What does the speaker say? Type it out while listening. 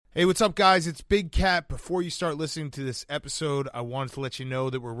Hey, what's up, guys? It's Big Cat. Before you start listening to this episode, I wanted to let you know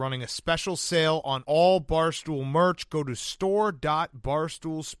that we're running a special sale on all Barstool merch. Go to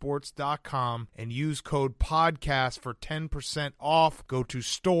store.barstoolsports.com and use code PODCAST for 10% off. Go to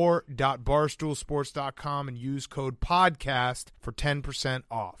store.barstoolsports.com and use code PODCAST for 10%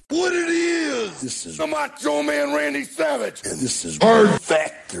 off. What it is, this is the Macho Man Randy Savage, and this is Hard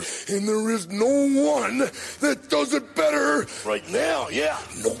Factor. And there is no one that does it better right now, yeah.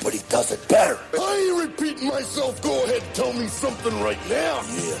 Nobody does it better. I ain't repeating myself. Go ahead, tell me something right now.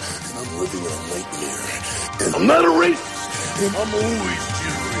 Yeah, and I'm living in a nightmare. And I'm not a racist, and I'm always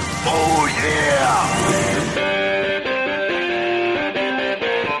cheering. Oh, yeah.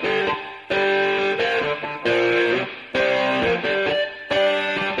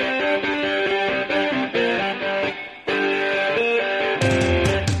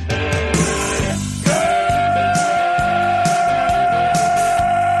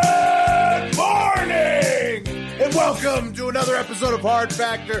 Welcome to another episode of Hard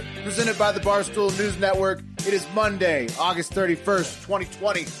Factor, presented by the Barstool News Network. It is Monday, August 31st,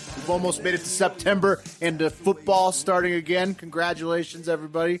 2020. We've almost made it to September and to football starting again. Congratulations,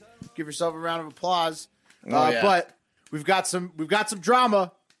 everybody. Give yourself a round of applause. But we've got some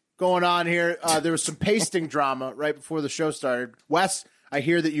drama going on here. There was some pasting drama right before the show started. Wes, I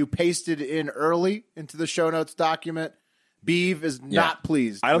hear that you pasted in early into the show notes document. Beeve is not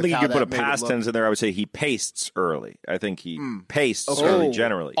pleased. I don't think you could put a past tense in there. I would say he pastes early. I think he pastes early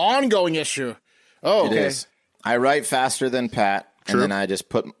generally. Ongoing issue. Oh, it is. I write faster than Pat, and then I just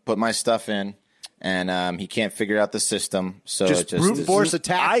put my stuff in, and he can't figure out the system. So just brute force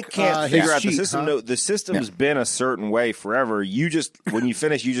attack. I can't figure out the sheet, system. huh? No, the system's been a certain way forever. You just when you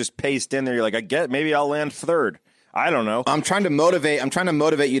finish, you just paste in there. You're like, I get maybe I'll land third. I don't know. I'm trying to motivate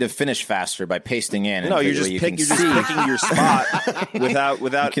you to finish faster by pasting in. No, you're just picking your spot without.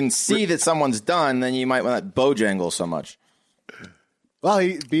 You can see that someone's done, then you might not bojangle so much. Well,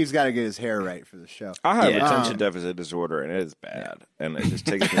 Beeve's got to get his hair right for the show. I have attention deficit disorder, and it is bad, and it just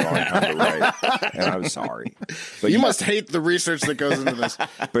takes me a long time to write. And I'm sorry, but you must hate the research that goes into this.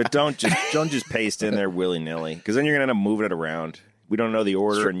 But don't just paste in there willy nilly, because then you're gonna end up moving it around. We don't know the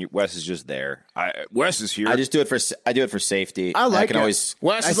order, and Wes is just there. Wes is here. I just do it for safety. I like it.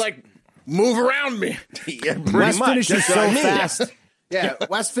 Wes is like, move around me. Yeah, Wes much. finishes so fast. Yeah,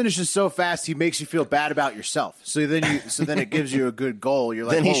 Wes finishes so fast. He makes you feel bad about yourself. So then it gives you a good goal. You're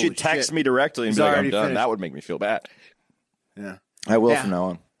like, then he should text me directly and be like, I'm done. Finished. That would make me feel bad. Yeah, I will from now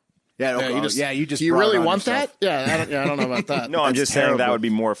on. Yeah, you just. Do you really want yourself. that? Yeah, I don't know about that. No, I'm just saying that would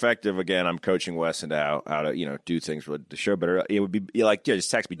be more effective. Again, I'm coaching Wes into how to do things for the show better. It would be like, just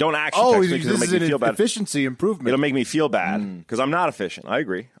text me. Don't actually text me because it'll make me feel bad. Efficiency improvement. It'll make me feel bad because I'm not efficient. I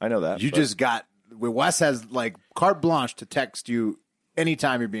agree. I know that. Just got Wes has like carte blanche to text you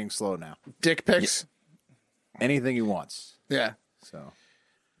anytime you're being slow now. Dick pics, anything he wants. Yeah. So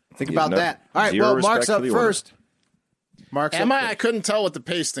think about that. All right. Well, Mark's up first. I couldn't tell with the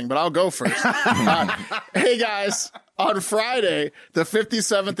pasting, but I'll go first. Hey, guys. On Friday, the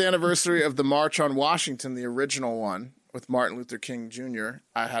 57th anniversary of the March on Washington, the original one with Martin Luther King Jr.,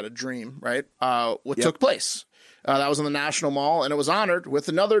 I Had a Dream, right? Took place. That was on the National Mall, and it was honored with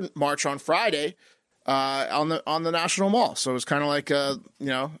another march on Friday on the National Mall. So it was kind of like a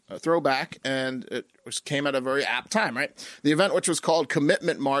throwback, and it came at a very apt time, right? The event, which was called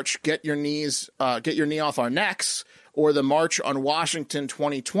Commitment March, Get Your Knee Off Our Necks, or the March on Washington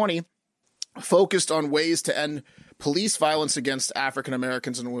 2020, focused on ways to end police violence against African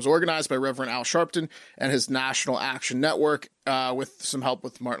Americans and was organized by Reverend Al Sharpton and his National Action Network with some help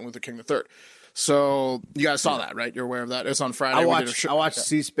with Martin Luther King III. So you guys saw that, right? You're aware of that. It's on Friday. I watched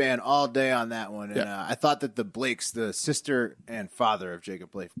C-SPAN all day on that one, and I thought that the sister and father of Jacob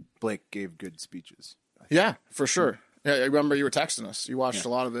Blake gave good speeches. Yeah, for sure. Yeah, I remember you were texting us. You watched a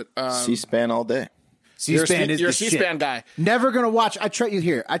lot of it. C-SPAN all day. C-SPAN you're a C-SPAN guy. Never going to watch. I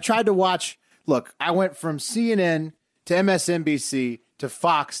tried to watch. Look, I went from CNN to MSNBC to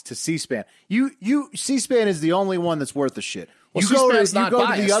Fox to C-SPAN. C-SPAN is the only one that's worth a shit. Well, C-SPAN's not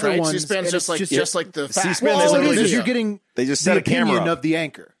biased, the other right? ones, C-SPAN's just like the fact. C-SPAN you're getting they just set the a camera opinion up. of the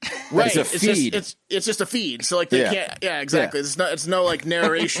anchor. Right. It's a feed. It's just a feed. So like they can't. Yeah, exactly. Yeah. It's no like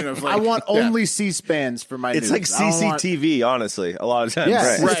narration of like. I want only C-SPANs for my It's news. like CCTV, honestly, a lot of times.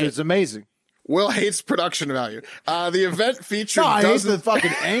 Yeah, Right. It's amazing. Will hates production value. The event featured. No, I hate dozens. the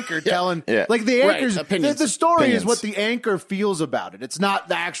fucking anchor telling. Yeah. Like the anchor's Opinions. the story Opinions. is what the anchor feels about it. It's not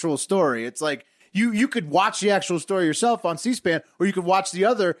the actual story. It's like You could watch the actual story yourself on C-SPAN, or you could watch the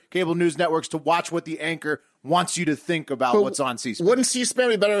other cable news networks to watch what the anchor wants you to think about what's on C-SPAN. Wouldn't C-SPAN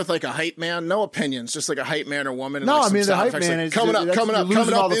be better with like a hype man? No opinions, just like a hype man or woman. And no, like I mean the hype effects, man like, is coming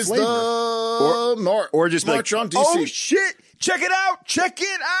up is flavor. or just March like, on DC. oh shit, check it out.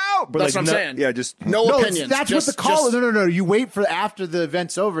 But That's like, what I'm saying. Yeah, just no opinions. That's what the caller. No. You wait for after the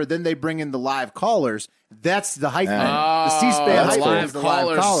event's over, then they bring in the live callers. That's the hype man. The C-SPAN hype man is the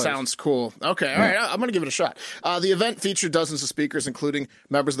live callers. Sounds cool. Okay, all right. I'm going to give it a shot. The event featured dozens of speakers, including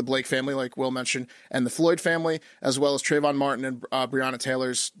members of the Blake family, like Will mentioned, and the Floyd family, as well as Trayvon Martin and Breonna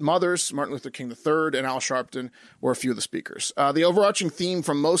Taylor's mothers. Martin Luther King III and Al Sharpton were a few of the speakers. The overarching theme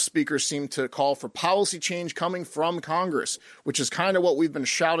from most speakers seemed to call for policy change coming from Congress, which is kind of what we've been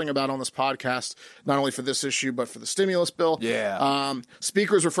shouting about on this podcast, not only for this issue, but for the stimulus bill. Yeah.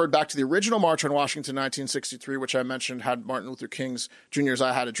 Speakers referred back to the original March on Washington 1963, which I mentioned had Martin Luther King's Jr.'s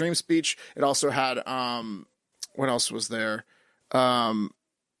I Had a Dream speech. It also had, what else was there? Who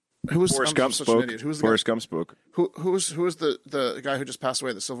was Forrest Gump spoke. Forrest Gump spoke. Who was the guy who just passed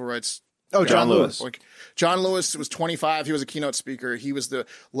away, the civil rights? Oh, John Lewis. Like John Lewis was 25. He was a keynote speaker. He was the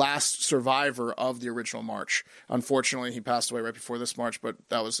last survivor of the original march. Unfortunately, he passed away right before this march, but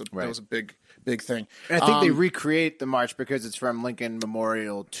that was a big thing. And I think they recreate the march because it's from Lincoln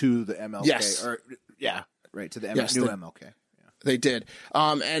Memorial to the MLK. Yes. To the new MLK. They did.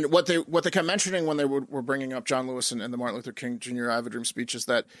 And what they kept mentioning when they were bringing up John Lewis and the Martin Luther King Jr. I Have a Dream speech is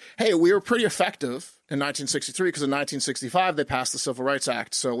that, hey, we were pretty effective in 1963 because in 1965 they passed the Civil Rights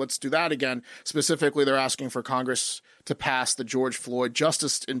Act. So let's do that again. Specifically, they're asking for Congress to pass the George Floyd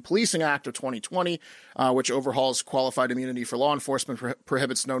Justice in Policing Act of 2020, which overhauls qualified immunity for law enforcement,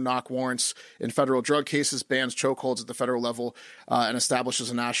 prohibits no-knock warrants in federal drug cases, bans chokeholds at the federal level, and establishes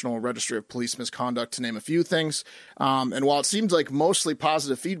a national registry of police misconduct, to name a few things. And while it seemed like mostly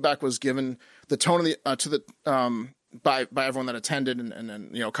positive feedback was given, the tone of the by everyone that attended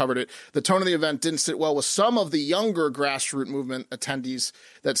and covered it, the tone of the event didn't sit well with some of the younger grassroots movement attendees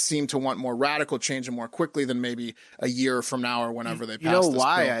that seemed to want more radical change and more quickly than maybe a year from now or whenever they pass. You know this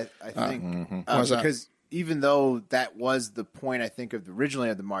why? bill. I think because even though that was the point, I think of originally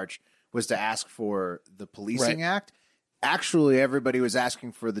of the march was to ask for the Policing Act. Actually, everybody was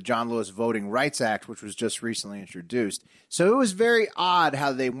asking for the John Lewis Voting Rights Act, which was just recently introduced. So it was very odd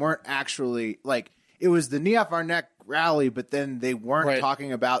how they weren't actually like. It was the knee off our neck rally, but then they weren't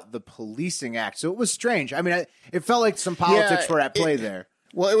talking about the Policing Act. So it was strange. I mean, it felt like some politics were at play there.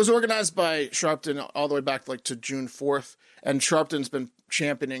 Well, it was organized by Sharpton all the way back to June 4th, and Sharpton's been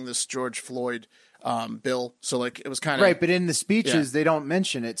championing this George Floyd bill. So it was kind of right. But in the speeches, they don't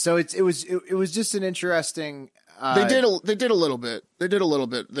mention it. So it was just an interesting. They did a little bit.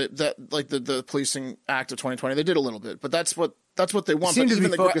 The Policing Act of 2020. They did a little bit, but that's what they want. Seemed but to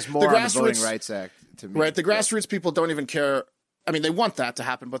even be focused more on the Voting Rights Act. To me, right? The grassroots people don't even care. I mean, they want that to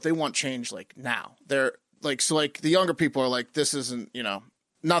happen, but they want change now. They're the younger people are like, this isn't,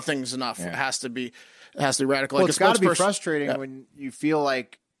 nothing's enough. Yeah. It has to be radical. Well, it's got to be frustrating when you feel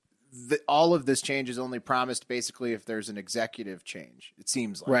like all of this change is only promised basically if there's an executive change. It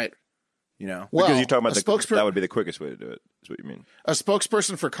seems like right. Well, because you're talking about that would be the quickest way to do it. Is what you mean. A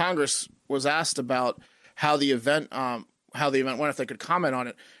spokesperson for Congress was asked about how the event went, if they could comment on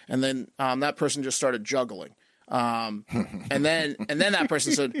it, and then that person just started juggling. And then that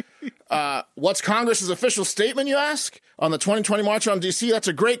person said, what's Congress's official statement, you ask? On the 2020 March on D.C.? That's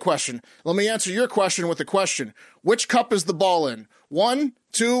a great question. Let me answer your question with a question. Which cup is the ball in? 1,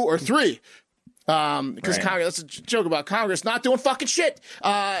 2, or 3? Because Congress, that's a joke about Congress not doing fucking shit.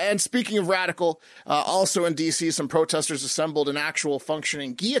 And speaking of radical, also in D.C., some protesters assembled an actual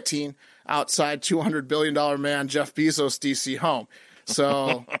functioning guillotine outside $200 billion man Jeff Bezos' D.C. home.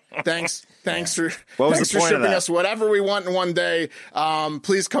 So thanks for shipping us whatever we want in one day.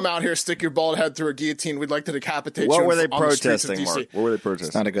 Please come out here, stick your bald head through a guillotine. We'd like to decapitate you. What were they protesting, Mark? What were they protesting?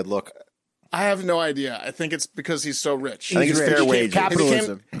 It's not a good look. I have no idea. I think it's because he's so rich. I think it's fair wages.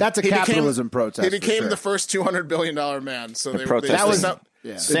 Capitalism. That's a capitalism protest. He became the first $200 billion man. So they built the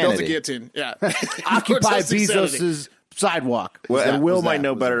guillotine. Yeah. Occupy Bezos' sidewalk. Well, and Will might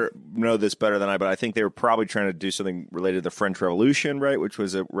know this better than I, but I think they were probably trying to do something related to the French Revolution, right? Which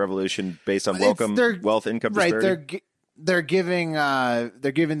was a revolution based on wealth, income disparity. Right. They're giving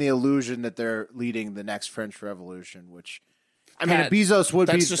the illusion that they're leading the next French Revolution, which I mean, Bezos would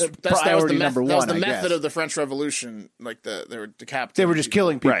be priority number one. That was the method of the French Revolution. Like they were decapitating. They were just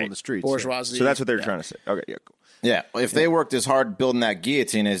killing people in the streets. Bourgeoisie. So that's what they were trying to say. Okay, yeah, cool. Yeah, if they worked as hard building that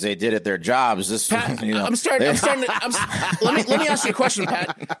guillotine as they did at their jobs, this. Pat, I'm starting. Let me ask you a question,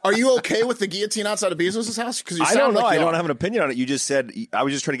 Pat. Are you okay with the guillotine outside of Bezos' house? Because I don't know. I don't have an opinion on it. You just said I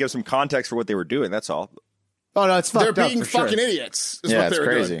was just trying to give some context for what they were doing. That's all. Oh no, it's fucked up. They're being fucking idiots. Is what it's they were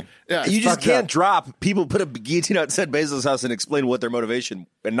crazy. Doing. Yeah, you just can't drop people put a guillotine outside Bezos' house and explain what their motivation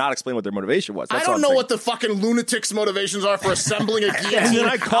and not explain what their motivation was. That's I don't know what the fucking lunatics' motivations are for assembling a guillotine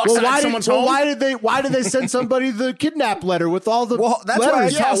outside someone's home. Why did they send somebody the kidnap letter with all the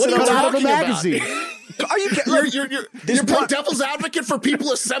letters what out of a magazine? Are you you're playing devil's advocate for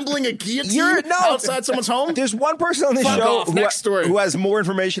people assembling a guillotine outside someone's home? There's one person on this show who has more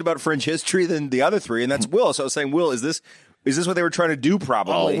information about French history than the other three, and that's Will. So I was saying, Will, is this what they were trying to do?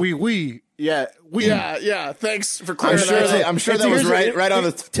 Probably. Yeah. Thanks for clearing that up. I'm sure that was right on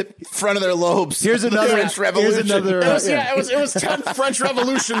the front of their lobes. Here's another French Revolution. It was 10th French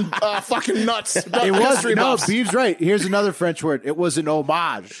Revolution. Fucking nuts. It was Beeb's right. Here's another French word. It was an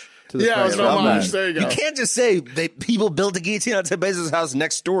homage. It was an homage. There you go. You can't just say people built a guillotine outside Bezos' house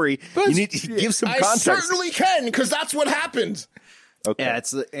next story. You need to give some context. I certainly can, because that's what happened. Okay. Yeah,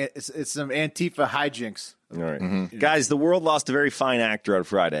 it's some Antifa hijinks. All right. Guys, the world lost a very fine actor on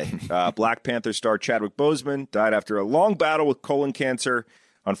Friday. Black Panther star Chadwick Boseman died after a long battle with colon cancer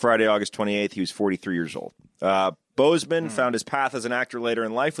on Friday, August 28th. He was 43 years old. Boseman found his path as an actor later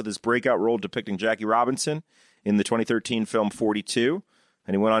in life with his breakout role depicting Jackie Robinson in the 2013 film 42.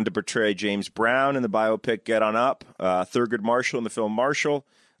 And he went on to portray James Brown in the biopic Get On Up, Thurgood Marshall in the film Marshall,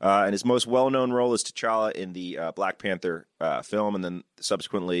 and his most well-known role is T'Challa in the Black Panther film, and then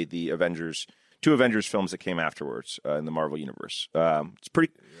subsequently the two Avengers films that came afterwards in the Marvel Universe. It's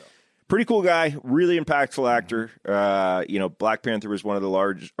pretty cool guy, really impactful actor. Black Panther was one of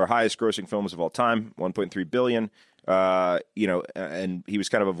the highest-grossing films of all time, $1.3 billion. And he was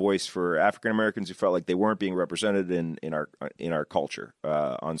kind of a voice for African Americans who felt like they weren't being represented in our culture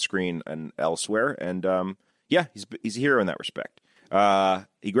on screen and elsewhere. And he's a hero in that respect.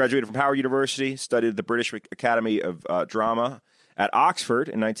 He graduated from Howard University, studied at the British Academy of Drama at Oxford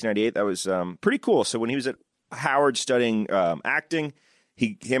in 1998. That was pretty cool. So when he was at Howard studying acting,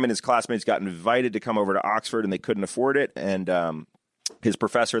 him and his classmates got invited to come over to Oxford, and they couldn't afford it. And his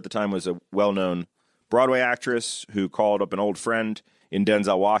professor at the time was a well-known Broadway actress who called up an old friend in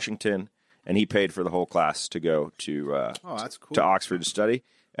Denzel Washington, and he paid for the whole class to go to that's cool. to Oxford to study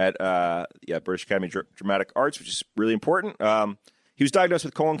at British Academy of Dramatic Arts, which is really important. He was diagnosed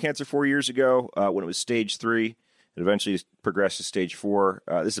with colon cancer 4 years ago when it was stage 3. It eventually progressed to stage 4.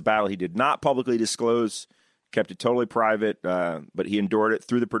 This is a battle he did not publicly disclose, kept it totally private, but he endured it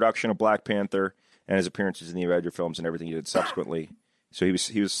through the production of Black Panther and his appearances in the Avengers films and everything he did subsequently. So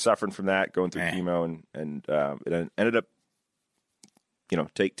he was suffering from that, going through chemo, and it ended up,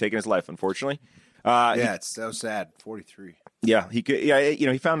 taking his life, unfortunately. It's so sad. 43. Yeah,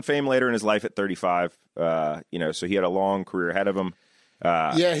 he found fame later in his life at 35. So he had a long career ahead of him.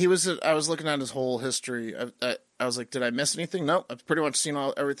 He was. I was looking at his whole history. I was like, did I miss anything? No, I've pretty much seen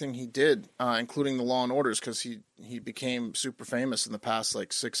everything he did, including the Law and Orders, because he became super famous in the past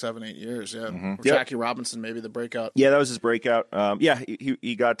 6, 7, 8 years. Yeah, Jackie Robinson, maybe the breakout. Yeah, that was his breakout.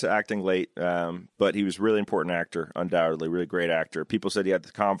 He got to acting late, but he was a really important actor, undoubtedly, really great actor. People said he had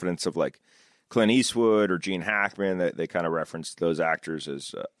the confidence of Clint Eastwood or Gene Hackman. They kind of referenced those actors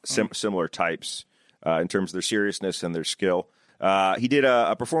as similar types in terms of their seriousness and their skill. He did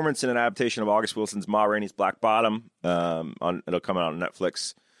a performance in an adaptation of August Wilson's Ma Rainey's Black Bottom. It'll come out on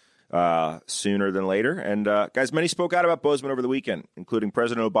Netflix sooner than later. And guys, many spoke out about Boseman over the weekend, including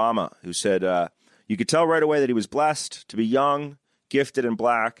President Obama, who said you could tell right away that he was blessed to be young, gifted, and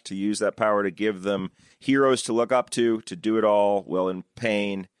black, to use that power to give them heroes to look up to do it all while in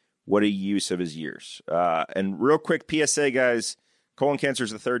pain. What a use of his years. And real quick PSA, guys, colon cancer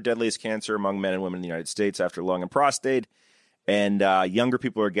is the third deadliest cancer among men and women in the United States after lung and prostate. And younger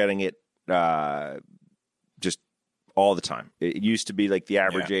people are getting it just all the time. It used to be the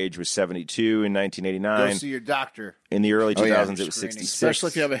average age was 72 in 1989. Go see your doctor. In the early 2000s, it was 66. Especially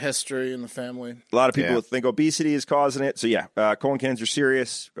if you have a history in the family. A lot of people think obesity is causing it. So, colon cancer is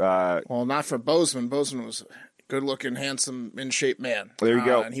serious. Well, not for Boseman. Boseman was a good-looking, handsome, in-shape man. There you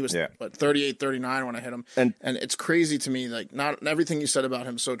go. And he was 38, 39 when I hit him. And it's crazy to me. Not everything you said about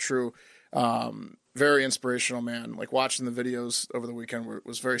him is so true. Very inspirational man. Watching the videos over the weekend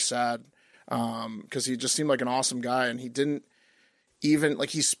was very sad because he just seemed like an awesome guy, and he didn't even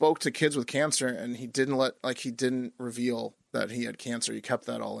he spoke to kids with cancer, and he didn't reveal that he had cancer. He kept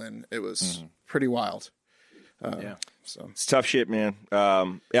that all in. It was pretty wild. So it's tough shit, man.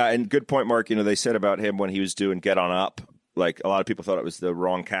 And good point, Mark. They said about him when he was doing Get On Up, like a lot of people thought it was the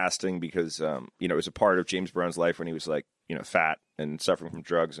wrong casting because, it was a part of James Brown's life when he was like, fat and suffering from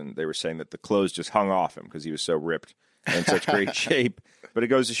drugs. And they were saying that the clothes just hung off him because he was so ripped and in such great shape. But it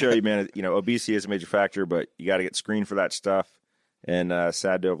goes to show you, man, obesity is a major factor, but you got to get screened for that stuff. And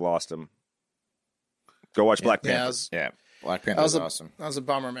sad to have lost him. Go watch Black Panther. Black Panther was awesome. That was a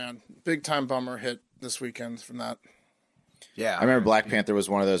bummer, man. Big time bummer hit this weekend from that. Yeah, I remember Black Panther was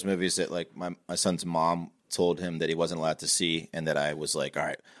one of those movies that like my son's mom told him that he wasn't allowed to see, and that I was like, all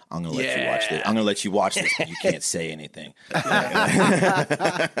right, I'm going to let you watch this. I'm going to let you watch this, but you can't say anything.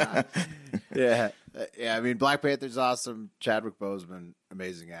 Yeah. I mean, Black Panther's awesome. Chadwick Boseman,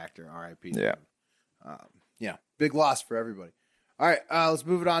 amazing actor. R.I.P. Yeah. Big loss for everybody. All right, let's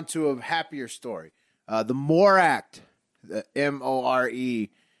move it on to a happier story. The MORE Act, the MORE,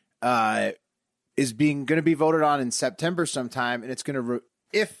 is going to be voted on in September sometime, and it's going to,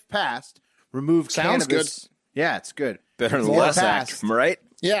 if passed, remove Sounds cannabis. Good. Yeah, it's good. Better than the last act, right?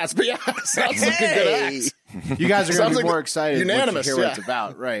 Yeah, sounds like a good act. You guys are going to be more excited unanimous, once you hear what it's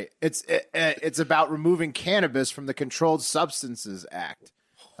about, right? It's about removing cannabis from the Controlled Substances Act.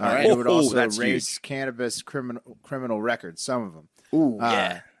 Right. It would also that's raise huge. cannabis criminal records, some of them. Ooh,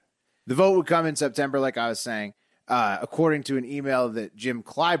 yeah. The vote would come in September, like I was saying, according to an email that Jim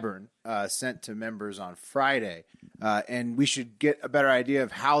Clyburn sent to members on Friday. And we should get a better idea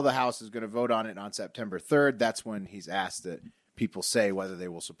of how the House is going to vote on it on September 3rd. That's when he's asked that people say whether they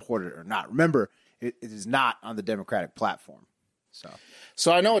will support it or not. Remember, it is not on the Democratic platform.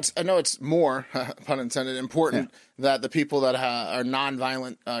 So I know it's more, pun intended, important that the people that are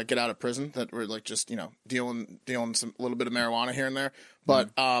nonviolent get out of prison, that were like just dealing some little bit of marijuana here and there, but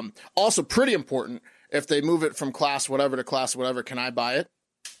also pretty important if they move it from class whatever to class whatever. Can I buy it?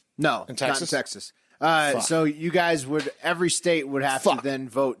 No, in Texas. Not in Texas. So you guys every state would have to then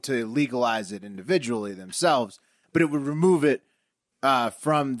vote to legalize it individually themselves, but it would remove it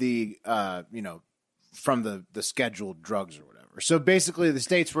from the from the scheduled drugs or whatever. So basically, the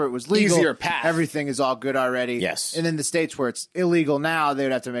states where it was legal, easier path. Everything is all good already. Yes. And then the states where it's illegal now, they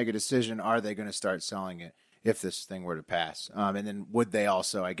would have to make a decision: are they going to start selling it if this thing were to pass? And then would they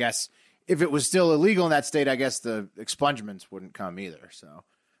also? I guess if it was still illegal in that state, I guess the expungements wouldn't come either. So.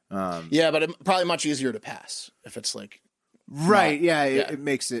 But it's probably much easier to pass if it's like right. It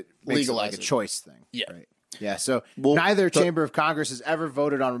makes it legalize like a choice thing. Yeah. Right. Yeah. So neither chamber of Congress has ever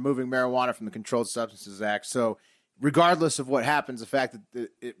voted on removing marijuana from the Controlled Substances Act. So regardless of what happens, the fact that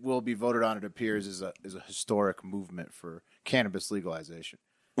it will be voted on, it appears, is a historic movement for cannabis legalization.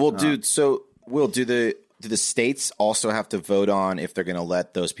 Well, dude, so Will, do the states also have to vote on if they're going to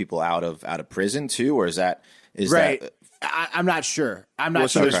let those people out of prison too, or is that right? I'm not sure. I'm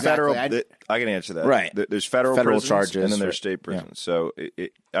not sure. There's exactly. federal. I can answer that. Right. There's federal prisons, charges, and then there's state prisons. So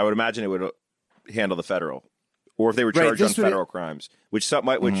I would imagine it would handle the federal, or if they were charged on federal crimes,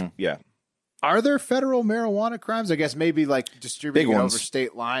 Are there federal marijuana crimes? I guess maybe like distributing over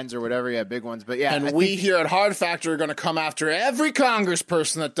state lines or whatever. Yeah, big ones. But yeah, and we here at Hard Factor are going to come after every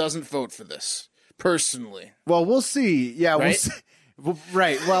congressperson that doesn't vote for this personally. Well, we'll see. Yeah, right? We'll see.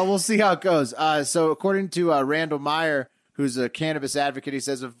 Right. Well, we'll see how it goes. So according to Randall Meyer, who's a cannabis advocate, he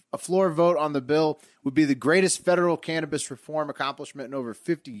says a floor vote on the bill would be the greatest federal cannabis reform accomplishment in over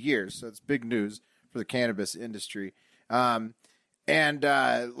 50 years. So it's big news for the cannabis industry. And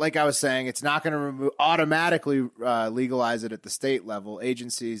like I was saying, it's not going to automatically legalize it at the state level.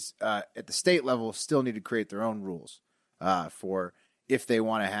 Agencies at the state level still need to create their own rules for if they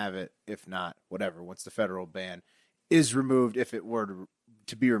want to have it, if not, whatever, once the federal ban is removed, if it were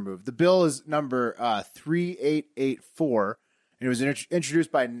to be removed. The bill is number 3884, and it was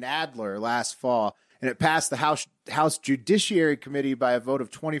introduced by Nadler last fall, and it passed the House Judiciary Committee by a vote of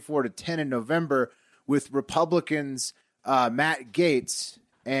 24-10 in November, with Republicans Matt Gaetz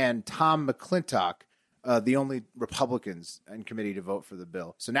and Tom McClintock, the only Republicans in committee to vote for the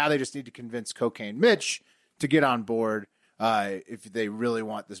bill. So now they just need to convince Cocaine Mitch to get on board. If they really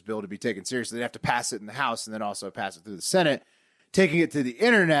want this bill to be taken seriously, they have to pass it in the House and then also pass it through the Senate. Taking it to the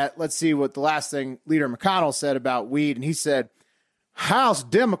internet, let's see what the last thing Leader McConnell said about weed. And he said, House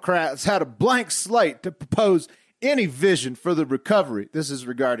Democrats had a blank slate to propose any vision for the recovery. This is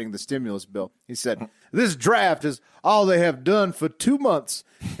regarding the stimulus bill. He said, this draft is all they have done for 2 months.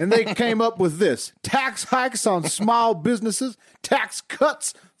 And they came up with this: tax hikes on small businesses, tax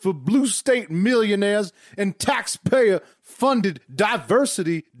cuts for blue state millionaires, and taxpayer-funded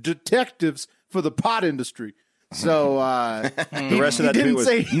diversity detectives for the pot industry. So the rest of that tweet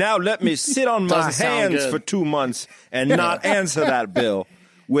was, now let me sit on my hands for 2 months and not answer that bill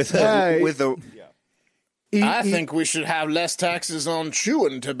with a I think we should have less taxes on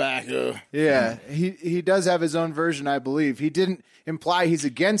chewing tobacco. Yeah, he does have his own version, I believe. He didn't imply he's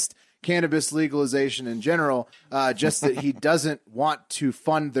against cannabis legalization in general, just that he doesn't want to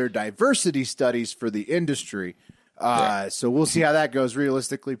fund their diversity studies for the industry. So we'll see how that goes.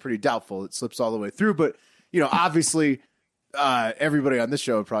 Realistically, pretty doubtful it slips all the way through. But, obviously, everybody on this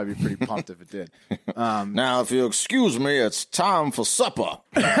show would probably be pretty pumped if it did. Now, if you excuse me, it's time for supper.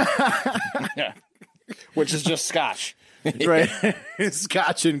 Which is just scotch. Right.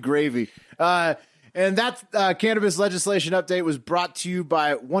 Scotch and gravy. And that cannabis legislation update was brought to you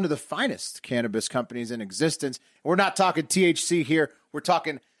by one of the finest cannabis companies in existence. We're not talking THC here. We're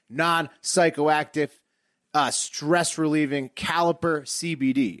talking non-psychoactive, stress-relieving Caliper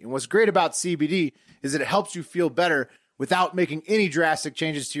CBD. And what's great about CBD is that it helps you feel better without making any drastic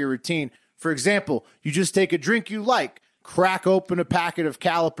changes to your routine. For example, you just take a drink you like, crack open a packet of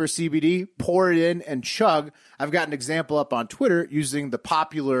Caliper CBD, pour it in, and chug. I've got an example up on Twitter using the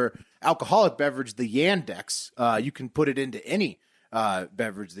popular alcoholic beverage, the Yandex. You can put it into any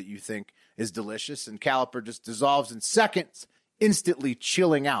beverage that you think is delicious, and Caliper just dissolves in seconds, instantly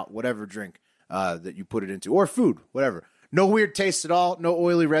chilling out whatever drink that you put it into, or food, whatever. No weird taste at all, no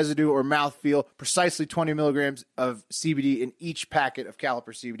oily residue or mouthfeel, precisely 20 milligrams of CBD in each packet of Caliper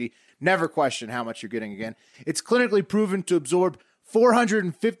CBD. Never question how much you're getting again. It's clinically proven to absorb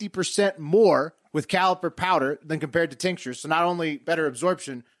 450% more with Caliper powder than compared to tinctures. So not only better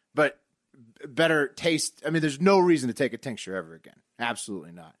absorption, but better taste. I mean, there's no reason to take a tincture ever again.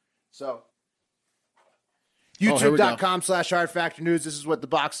 Absolutely not. So YouTube.com/HardFactorNews. This is what the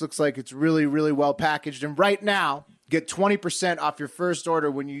box looks like. It's really, really well packaged. And right now, get 20% off your first order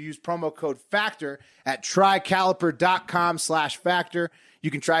when you use promo code FACTOR at trycaliper.com/factor.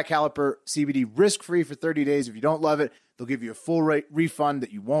 You can try Caliper CBD risk-free for 30 days. If you don't love it, they'll give you a full refund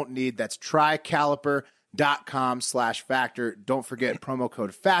that you won't need. That's trycaliper.com/factor. Don't forget promo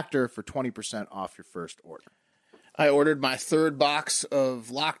code FACTOR for 20% off your first order. I ordered my third box of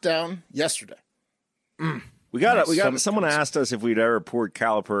Lockdown yesterday. We got someone asked us if we'd ever poured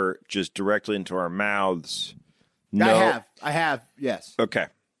Caliper just directly into our mouths. No. I have, yes. Okay.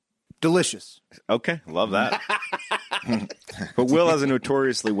 Delicious. Okay, love that. But Will has a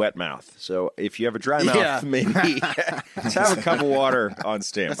notoriously wet mouth, so if you have a dry mouth, maybe just have a cup of water on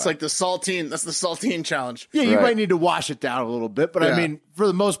standby. That's like the saltine. That's the saltine challenge. Yeah, you might need to wash it down a little bit, but I mean, for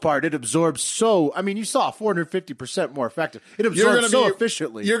the most part, it absorbs so. I mean, you saw 450% more effective. It absorbs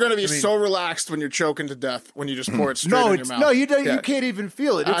efficiently. You're going to be so relaxed when you're choking to death when you just pour it straight in your mouth. No, you don't. You can't even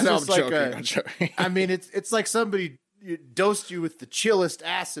feel it. It's I know, just I'm joking. I mean, it's like somebody dosed you with the chillest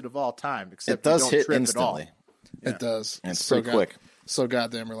acid of all time. Except it does you don't hit trip instantly. At all. It does. And it's pretty quick. So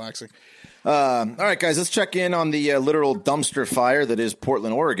goddamn relaxing. All right, guys, let's check in on the literal dumpster fire that is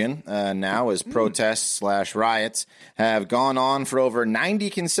Portland, Oregon, now as protests/riots have gone on for over 90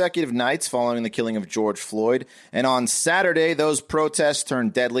 consecutive nights following the killing of George Floyd. And on Saturday, those protests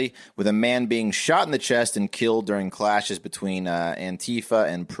turned deadly with a man being shot in the chest and killed during clashes between Antifa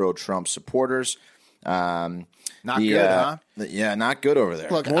and pro-Trump supporters. Not good, huh? Yeah, not good over there.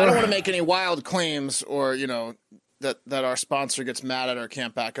 Look, I don't want to make any wild claims or, that our sponsor gets mad at or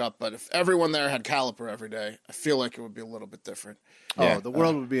can't back up, but if everyone there had Caliper every day, I feel like it would be a little bit different. Oh, the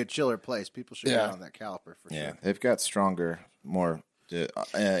world would be a chiller place. People should get on that Caliper for sure. Yeah, they've got stronger, more.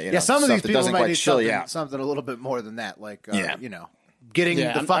 Some of these people might need something a little bit more than that, like getting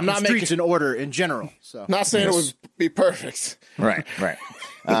the fucking streets in order in general. So, not saying it would be perfect. Right.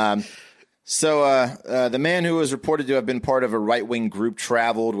 So the man who was reported to have been part of a right-wing group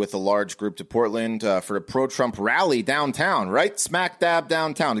traveled with a large group to Portland for a pro-Trump rally downtown, right? Smack dab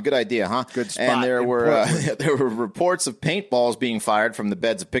downtown. A good idea, huh? Good spot. And there were reports of paintballs being fired from the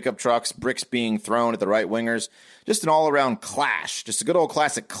beds of pickup trucks, bricks being thrown at the right-wingers. Just an all-around clash. Just a good old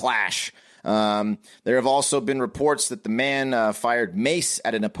classic clash. There have also been reports that the man fired mace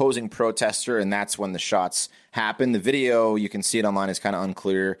at an opposing protester, and that's when the shots happened. The video, you can see it online, is kind of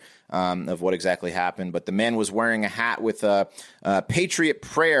unclear of what exactly happened, but the man was wearing a hat with a Patriot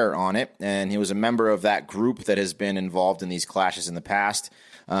Prayer on it, and he was a member of that group that has been involved in these clashes in the past.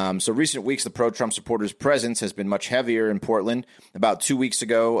 So recent weeks, the pro-Trump supporters' presence has been much heavier in Portland. About 2 weeks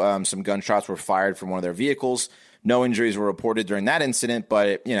ago, some gunshots were fired from one of their vehicles. No injuries were reported during that incident,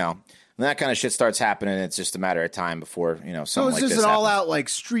 but when that kind of shit starts happening, it's just a matter of time before, something like this happens. So it's just an all-out,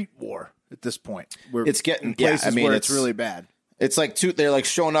 street war at this point. It's getting places where it's really bad. It's they're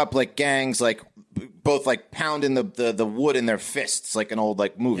showing up like gangs, both pounding the wood in their fists, like an old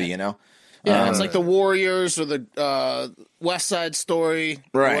movie, Yeah, it's like the Warriors or the West Side Story,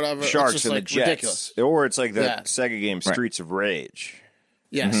 or whatever. Sharks it's just and the Jets, ridiculous. or it's like the Sega game Streets of Rage.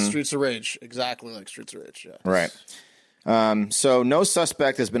 Yes, Streets of Rage. Exactly like Streets of Rage. Yeah. Right. So no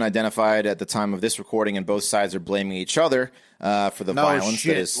suspect has been identified at the time of this recording, and both sides are blaming each other for the violence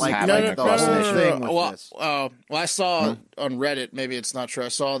that is happening across the nation. Well, I saw on Reddit, maybe it's not true, I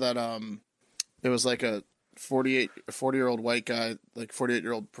saw that it was like a 40-year-old white guy, like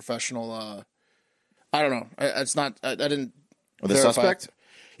 48-year-old professional. I don't know. It's not. I didn't. The suspect?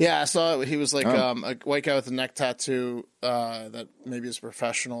 Yeah, I saw it. He was like a white guy with a neck tattoo that maybe is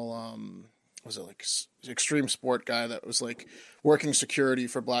professional. Was it like extreme sport guy that was like working security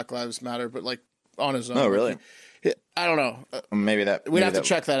for Black Lives Matter, but like on his own. Oh, really? I don't know. We'd have to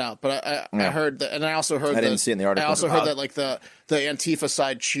check that out. But I heard that, and I also heard I didn't see it in the article. I also heard that like the Antifa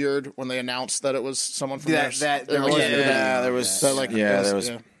side cheered when they announced that it was someone from there was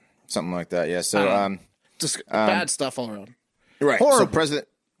something like that. Yeah. So just bad stuff all around. Right. Horrible. So President.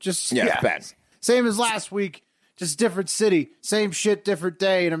 Just bad. Same as last week. Just different city, same shit, different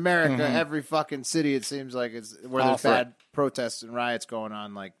day in America. Every fucking city, it seems like it's where there's bad protests and riots going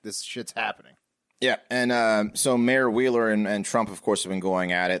on. Like this shit's happening. Yeah, and so Mayor Wheeler and Trump, of course, have been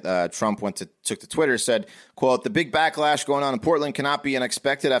going at it. Trump took to Twitter, said, quote, "The big backlash going on in Portland cannot be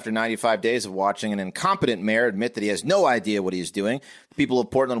unexpected after 95 days of watching an incompetent mayor admit that he has no idea what he's doing. The people of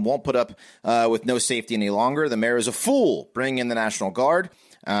Portland won't put up with no safety any longer. The mayor is a fool. Bring in the National Guard."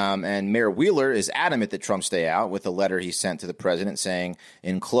 And Mayor Wheeler is adamant that Trump stay out, with a letter he sent to the president saying,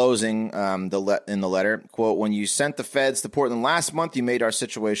 in closing in the letter, quote, "When you sent the feds to Portland last month, you made our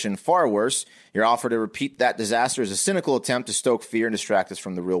situation far worse. Your offer to repeat that disaster is a cynical attempt to stoke fear and distract us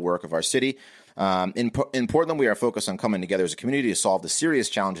from the real work of our city. In Portland, we are focused on coming together as a community to solve the serious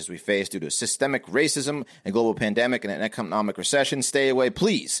challenges we face due to systemic racism, a global pandemic, and an economic recession. Stay away,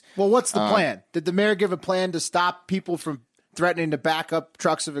 please." Well, what's the plan? Did the mayor give a plan to stop people from threatening to back up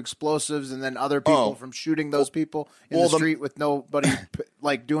trucks of explosives and then other people from shooting those people in the street with nobody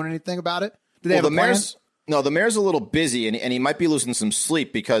like doing anything about it? Do they have a plan? No, the mayor's a little busy, and he might be losing some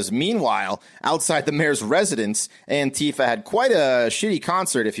sleep because, meanwhile, outside the mayor's residence, Antifa had quite a shitty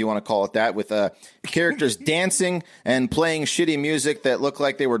concert, if you want to call it that, with characters dancing and playing shitty music that looked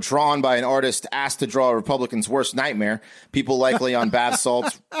like they were drawn by an artist asked to draw a Republican's worst nightmare. People likely on bath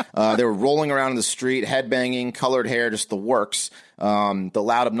salts. They were rolling around in the street, headbanging, colored hair, just the works. The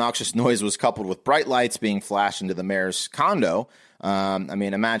loud, obnoxious noise was coupled with bright lights being flashed into the mayor's condo. I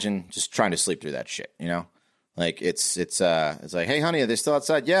mean, imagine just trying to sleep through that shit, you know? Like it's like, hey, honey, are they still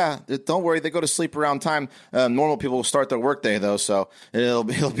outside? Yeah, don't worry, they go to sleep around time. Normal people will start their workday though, so it'll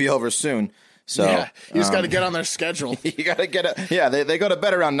be over soon. So yeah, you just got to get on their schedule. You got to they go to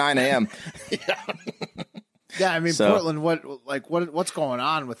bed around 9 a.m. Yeah, I mean, Portland. What's going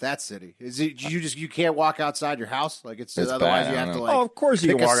on with that city? Is it you can't walk outside your house? Like it's otherwise bad, you have to like. Oh, of course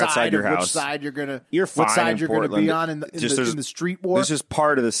you can walk outside your house. Which side you're gonna? You're fine. What side in you're Portland. gonna be on in the street war? This is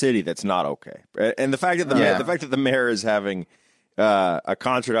part of the city that's not okay, and the fact that the mayor is having a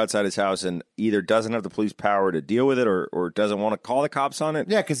concert outside his house and either doesn't have the police power to deal with it or doesn't want to call the cops on it.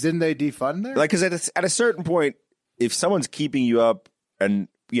 Yeah, because didn't they defund there? Like, because at a certain point, if someone's keeping you up and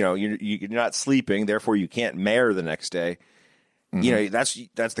you're not sleeping, therefore you can't mayor the next day. Mm-hmm. You know,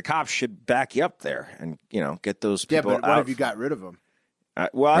 that's the cops should back you up there and get those people. Yeah, but out. What if you got rid of them? I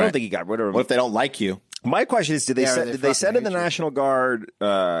don't think he got rid of them. What if they don't like you? My question is, did they send in the National Guard?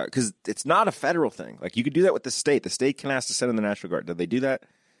 Because it's not a federal thing. Like you could do that with the state. The state can ask to send in the National Guard. Did they do that?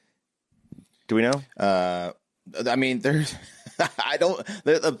 Do we know? I mean, there's. I don't.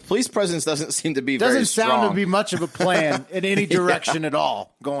 The police presence doesn't seem to be very strong. Doesn't sound to be much of a plan in any direction at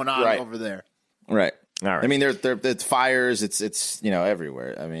all going on over there. Right. All right. I mean, it's fires. It's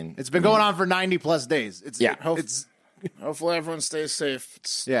everywhere. I mean, it's been going on for 90+ days. Hopefully everyone stays safe.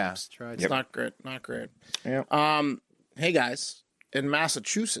 It's not great. Not great. Yeah. Hey guys, in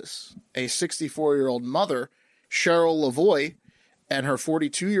Massachusetts, a 64-year-old mother, Cheryl Lavoie, and her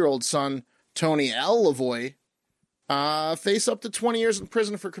 42-year-old son, Tony L. Lavoie, face up to 20 years in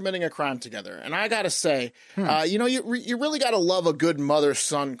prison for committing a crime together. And I gotta say, you really gotta love a good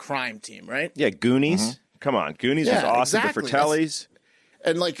mother-son crime team, right? Yeah, Goonies. Mm-hmm. Come on, Goonies was awesome. Exactly. The Fratellis.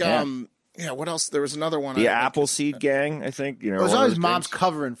 And what else? There was another one. The Appleseed Gang, I think. It was always moms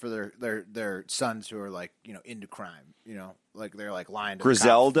covering for their sons who are like into crime. Like they're like lying to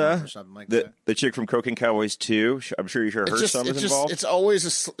Griselda or something like that. The chick from Coke and Cowboys 2. I'm sure you heard her son was involved. It's always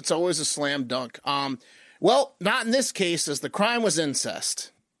a slam dunk. Well, not in this case, as the crime was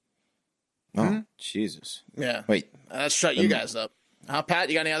incest. Oh, Jesus. Yeah. Wait. Let's shut you guys up. Pat,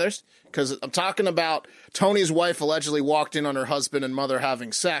 you got any others? Because I'm talking about Tony's wife allegedly walked in on her husband and mother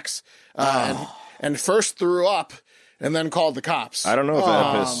having sex and first threw up and then called the cops. I don't know if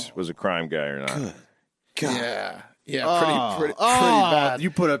Epis was a crime guy or not. Good God. Yeah, pretty bad. You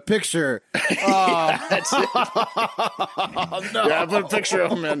put a picture. That's it. No. Yeah, I put a picture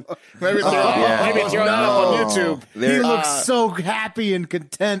of him in. Maybe throw that up on YouTube. He looks so happy and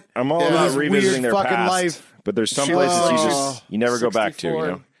content. I'm all about revisiting their fucking past, life. but there's some places you never go back to. You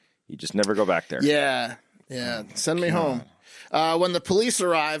know, you just never go back there. Yeah. Send me home. When the police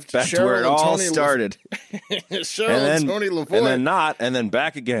arrived, back Cheryl to where it all Tony started. Cheryl and Tony Lavoie. And then not, and then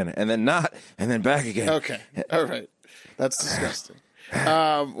back again, and then not, and then back again. Okay. All right. That's disgusting.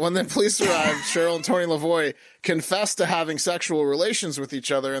 When the police arrived, Cheryl and Tony Lavoie confessed to having sexual relations with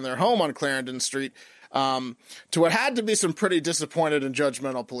each other in their home on Clarendon Street, to what had to be some pretty disappointed and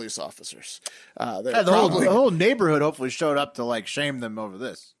judgmental police officers. The whole neighborhood hopefully showed up to shame them over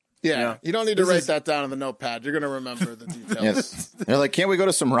this. Yeah, you don't need to write that down in the notepad. You're going to remember the details. Yes. They're like, can't we go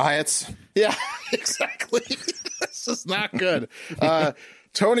to some riots? Yeah, exactly. This is not good.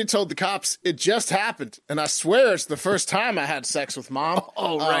 Tony told the cops, it just happened, and I swear it's the first time I had sex with Mom.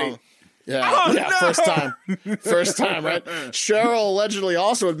 Oh, right. First time. First time, right? Cheryl allegedly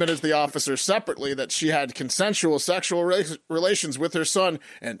also admitted to the officer separately that she had consensual sexual relations with her son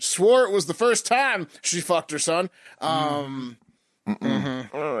and swore it was the first time she fucked her son. How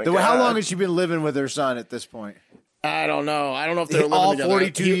long has she been living with her son at this point? I don't know. I don't know if they're living all together.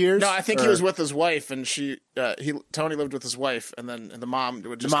 42 years? No, I think he was with his wife, and Tony lived with his wife, and then the mom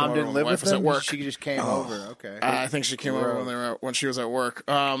would just the mom come didn't over live when with the wife was them? at work. She just came over. Okay. I think she came over when she was at work.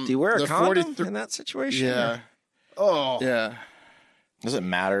 Do you wear a condom in that situation? Yeah. Oh. Yeah. Does it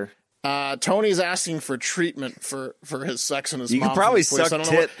matter? Tony's asking for treatment for his sex and his You mom. could probably from the police.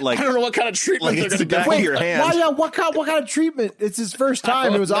 suck tit I don't know what kind of treatment like they're it's going to the back give. of your hand. What kind of treatment? It's his first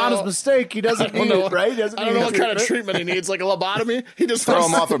time. It was an honest mistake. He doesn't need it, right? I don't know what kind of treatment he needs. Like a lobotomy? He just Throw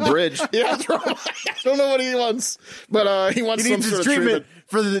him off a bridge. Yeah, throw him. I don't know what he wants, but he wants some sort of treatment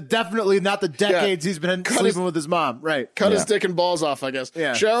for definitely not the decades he's been sleeping with his mom. Right. Cut his dick and balls off, I guess.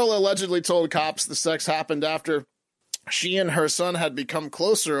 Yeah. Cheryl allegedly told cops the sex happened after she and her son had become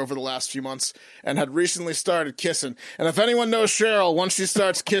closer over the last few months and had recently started kissing. And if anyone knows Cheryl, once she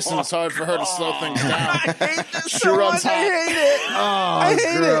starts kissing, it's hard for her to slow things down. I hate this She so runs much. hot. I hate it. I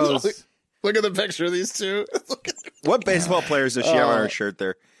hate gross. it. Look at the picture of these two. What baseball players does she have on her shirt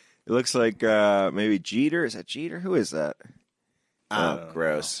there? It looks like maybe Jeter. Is that Jeter? Who is that? Oh,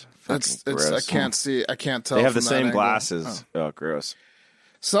 gross. It's Gross. I can't see. I can't tell. They have from the that same angle. glasses. Oh, gross.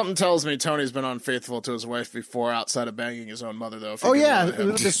 Something tells me Tony's been unfaithful to his wife before, outside of banging his own mother, though. Oh, yeah.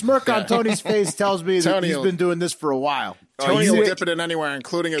 The smirk on Tony's face tells me that he's been doing this for a while. Tony will dip it in anywhere,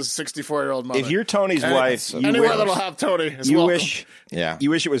 including his 64-year-old mother. If you're Tony's wife, anywhere that'll have Tony is you welcome. wish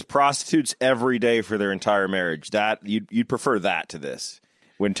it was prostitutes every day for their entire marriage. That you'd prefer that to this.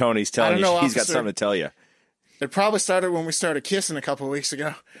 When Tony's telling you he's got something to tell you. It probably started when we started kissing a couple of weeks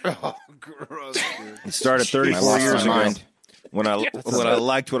ago. Oh, gross, dude. It started 34 years ago. When I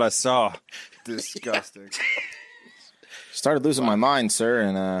liked what I saw. Disgusting. Started losing my mind, sir,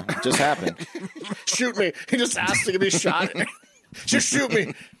 and it just happened. Shoot me. He just asked to be shot. Just shoot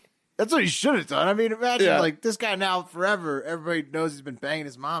me. That's what he should have done. I mean, imagine this guy now forever. Everybody knows he's been banging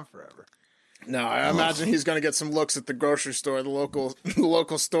his mom forever. No, I imagine he's going to get some looks at the grocery store, the local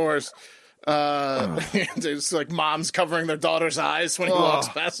stores. It's like moms covering their daughter's eyes when he walks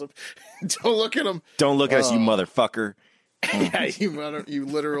past them. Don't look at him. Don't look at us, you motherfucker. Yeah, you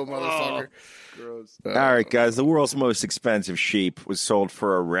literal motherfucker. Gross. All right, guys. The world's most expensive sheep was sold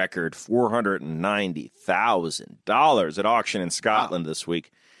for a record $490,000 at auction in Scotland this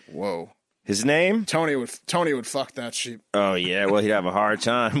week. Whoa. His name? Tony would fuck that sheep. Oh, yeah. Well, he'd have a hard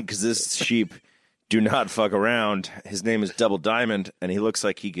time because this sheep do not fuck around. His name is Double Diamond, and he looks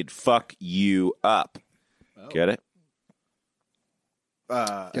like he could fuck you up. Get it?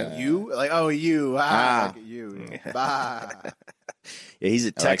 You? Like, you. Like you. Bye. Yeah, he's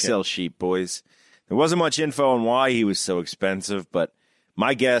a Texel sheep, boys. There wasn't much info on why he was so expensive, but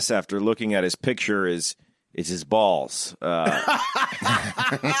my guess after looking at his picture is his balls. Yeah.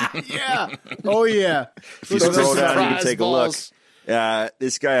 Oh, yeah. If you scroll down, you can take balls. a look.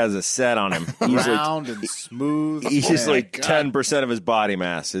 This guy has a set on him. He's round and smooth. He's like 10% of his body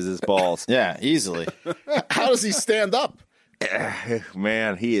mass is his balls. Yeah, easily. How does he stand up?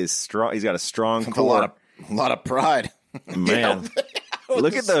 Man, he is strong. He's got a strong core. A lot of pride. Man,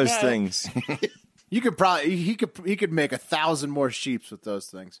 look at those things. You could probably he could make 1,000 more sheeps with those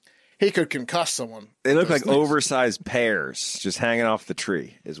things. He could concuss someone. They look like oversized pears just hanging off the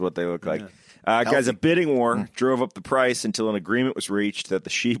tree is what they look like. Guys, a bidding war drove up the price until an agreement was reached that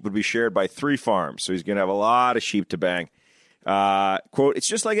the sheep would be shared by 3 farms. So he's going to have a lot of sheep to bang. Quote, "It's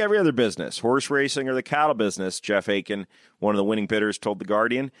just like every other business, horse racing or the cattle business," Jeff Aiken, one of the winning bidders, told The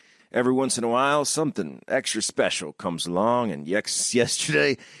Guardian. "Every once in a while, something extra special comes along, and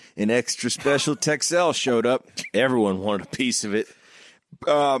yesterday, an extra special Texel showed up. Everyone wanted a piece of it."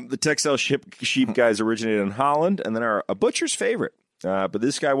 The Texel sheep guys originated in Holland and then are a butcher's favorite. But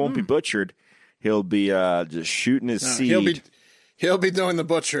this guy won't be butchered. He'll be just shooting his seed. He'll be doing the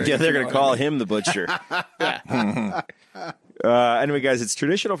butchering. Yeah, they're going to call him the butcher. Anyway, guys, it's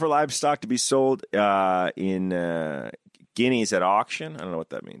traditional for livestock to be sold in guineas at auction. I don't know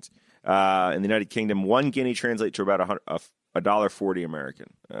what that means. In the United Kingdom, 1 guinea translates to about $1.40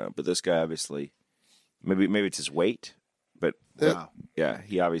 American. But this guy obviously, maybe it's his weight. But yeah,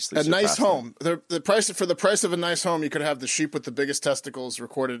 he obviously a nice home. The price of a nice home, you could have the sheep with the biggest testicles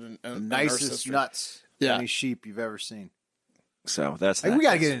recorded in the nicest nuts. Yeah. Any sheep you've ever seen. So that's we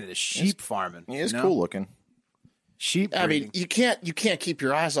got to get into the sheep farming. He is cool looking. Sheep breeding. I mean, you can't keep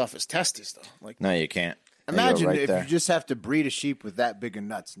your eyes off his testes though. Like, no, you can't. Imagine right if there. you just have to breed a sheep with that big of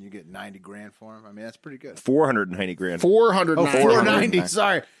nuts and you get $90,000 for him. I mean, that's pretty good. $490,000. 490.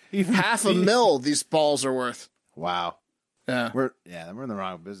 Sorry, even $500,000 these balls are worth. Wow. Yeah, we're in the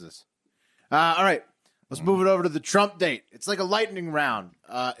wrong business. All right, let's move it over to the Trump date. It's like a lightning round,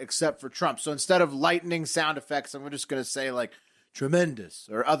 except for Trump. So instead of lightning sound effects, I'm just going to say like tremendous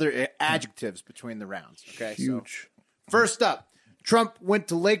or other adjectives between the rounds. Okay, huge. So first up, Trump went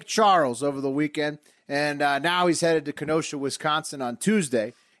to Lake Charles over the weekend, and now he's headed to Kenosha, Wisconsin on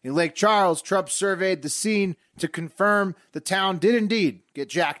Tuesday. In Lake Charles, Trump surveyed the scene to confirm the town did indeed get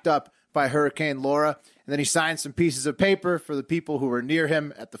jacked up by Hurricane Laura. And then he signed some pieces of paper for the people who were near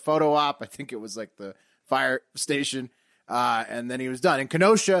him at the photo op. I think it was like the fire station. And then he was done. In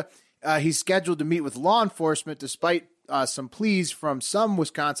Kenosha, he's scheduled to meet with law enforcement despite some pleas from some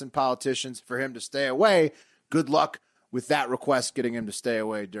Wisconsin politicians for him to stay away. Good luck with that request, getting him to stay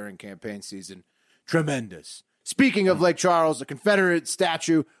away during campaign season. Tremendous. Speaking of Lake Charles, a Confederate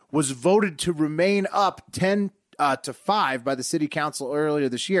statue was voted to remain up 10-5 by the city council earlier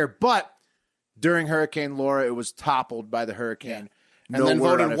this year, but during Hurricane Laura, it was toppled by the hurricane. Yeah. And then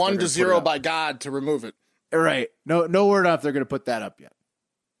voted 1-0 by God to remove it. Right. No word on if they're going to put that up yet.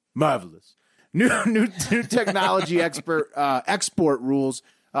 Marvelous. New technology export rules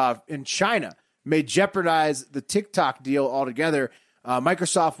in China may jeopardize the TikTok deal altogether.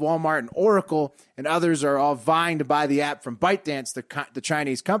 Microsoft, Walmart, and Oracle and others are all vying to buy the app from ByteDance, the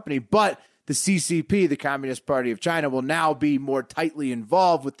Chinese company, but the CCP, the Communist Party of China, will now be more tightly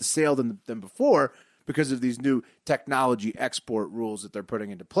involved with the sale than before because of these new technology export rules that they're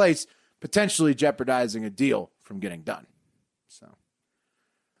putting into place, potentially jeopardizing a deal from getting done. So,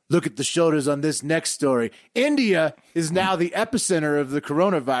 look at the shoulders on this next story. India is now the epicenter of the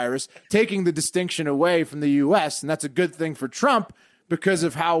coronavirus, taking the distinction away from the U.S., and that's a good thing for Trump because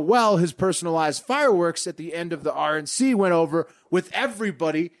of how well his personalized fireworks at the end of the RNC went over with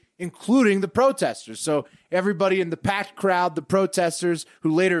everybody, including the protesters. So everybody in the packed crowd, the protesters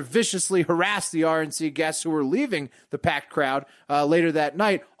who later viciously harassed the RNC guests who were leaving the packed crowd later that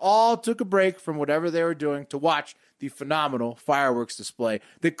night, all took a break from whatever they were doing to watch the phenomenal fireworks display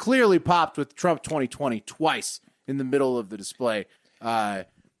that clearly popped with Trump 2020 twice in the middle of the display. It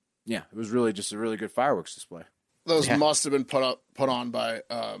was really just a really good fireworks display. Those must have been put on by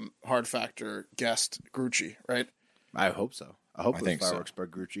Hard Factor guest Grucci, right? I hope so. I hope those fireworks by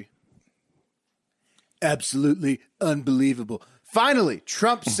Grucci. Absolutely unbelievable. Finally,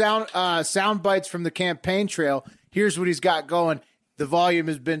 Trump sound bites from the campaign trail. Here's what he's got going. The volume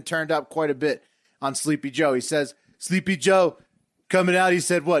has been turned up quite a bit on Sleepy Joe. He says, Sleepy Joe coming out, he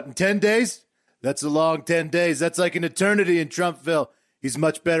said, what, in 10 days? That's a long 10 days. That's like an eternity in Trumpville. He's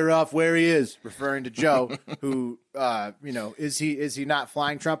much better off where he is, referring to Joe, who, is he not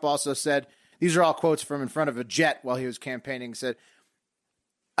flying? Trump also said, these are all quotes from in front of a jet while he was campaigning. He said,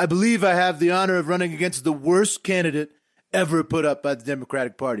 I believe I have the honor of running against the worst candidate ever put up by the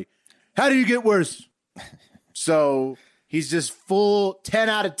Democratic Party. How do you get worse? So he's just full 10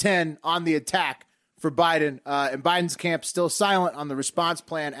 out of 10 on the attack for Biden. And Biden's camp still silent on the response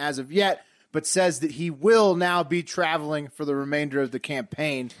plan as of yet, but says that he will now be traveling for the remainder of the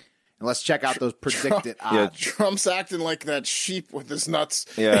campaign. And let's check out those predicted odds. Yeah, Trump's acting like that sheep with his nuts.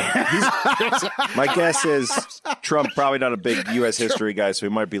 Yeah. My guess is Trump probably not a big U.S. history guy, so he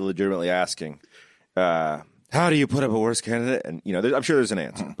might be legitimately asking, how do you put up a worse candidate? And, I'm sure there's an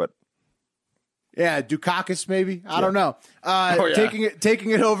answer, but. Yeah, Dukakis maybe. I don't know. Yeah.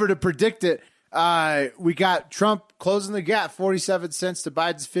 Taking it over to predict it. We got Trump closing the gap, 47 cents to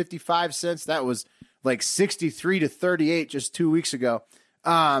Biden's 55 cents. That was like 63-38 just 2 weeks ago.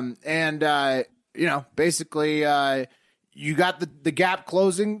 Basically, you got the gap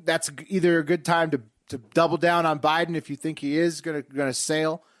closing. That's either a good time to double down on Biden if you think he is going to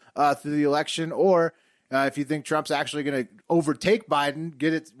sail through the election, or if you think Trump's actually going to overtake Biden,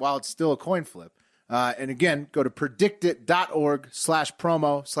 get it while it's still a coin flip. And again, go to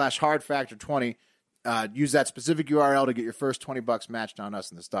predictit.org/promo/hardfactor20. Use that specific URL to get your first $20 matched on us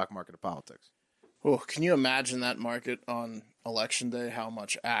in the stock market of politics. Oh, can you imagine that market on election day? How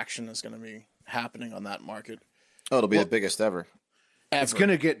much action is going to be happening on that market? Oh, it'll be the biggest ever. It's going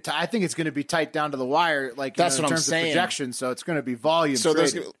to get. I think it's going to be tight down to the wire, like that's in what terms I'm saying. of projection. So it's going to be volume. So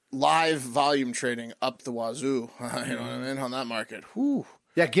trading. there's live volume trading up the wazoo. You know what I mean, on that market. Whew.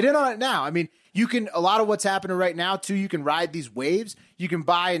 Yeah, get in on it now. I mean, you can. A lot of what's happening right now too. You can ride these waves. You can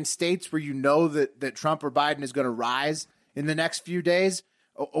buy in states where you know that Trump or Biden is going to rise in the next few days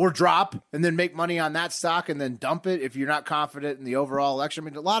or drop, and then make money on that stock and then dump it if you're not confident in the overall election. I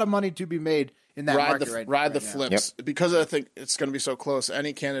mean, a lot of money to be made in that market. Ride the flips. Yep. Because I think it's going to be so close.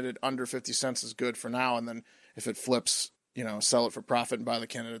 Any candidate under 50 cents is good for now, and then if it flips, sell it for profit and buy the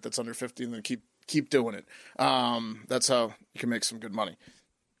candidate that's under 50, and then keep doing it. That's how you can make some good money.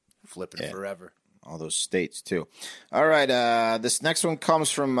 Flipping forever. All those states too. All right, this next one comes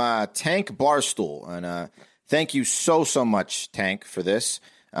from Tank Barstool, and thank you so much, Tank, for this.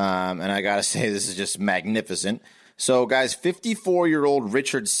 And I gotta say, this is just magnificent. So, guys, 54-year-old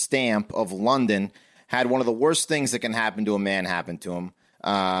Richard Stamp of London had one of the worst things that can happen to a man happen to him.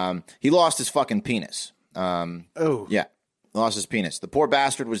 He lost his fucking penis. Yeah, lost his penis. The poor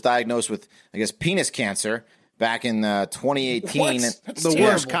bastard was diagnosed with, I guess, penis cancer back in 2018. The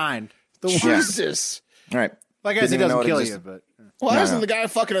worst kind. Jesus. All right. Like I said, it doesn't kill you, but... Why doesn't the guy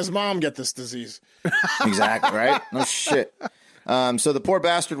fucking his mom get this disease? Exactly, right? No shit. So the poor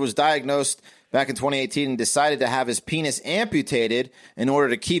bastard was diagnosed back in 2018 and decided to have his penis amputated in order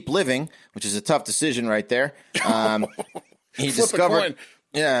to keep living, which is a tough decision right there. He discovered,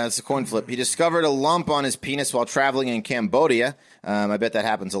 yeah, it's a coin flip. He discovered a lump on his penis while traveling in Cambodia. I bet that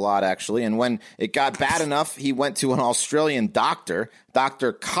happens a lot, actually. And when it got bad enough, he went to an Australian doctor,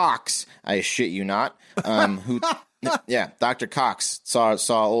 Dr. Cox, I shit you not, who, yeah, Dr. Cox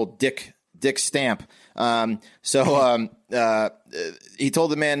saw old Dick Stamp. He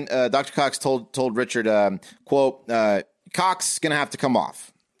told the man, Dr. Cox told Richard, quote, Cox gonna have to come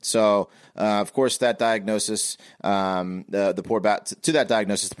off. So, of course, that diagnosis, the poor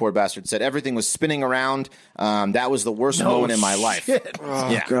bastard said everything was spinning around. That was the worst moment in my life. Oh,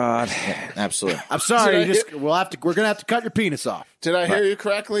 yeah. God. Yeah, absolutely. I'm sorry. We're gonna have to cut your penis off. Did I hear you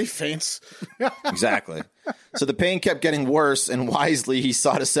correctly? Faints. Exactly. So the pain kept getting worse, and wisely he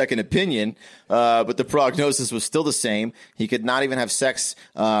sought a second opinion, but the prognosis was still the same. He could not even have sex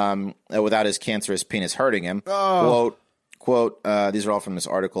without his cancerous penis hurting him. Oh. Quote, these are all from this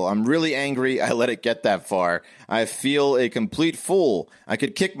article. I'm really angry I let it get that far. I feel a complete fool. I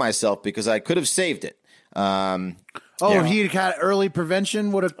could kick myself because I could have saved it. If he had early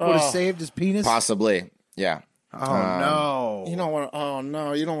prevention, would have saved his penis? Possibly, yeah. No. You don't want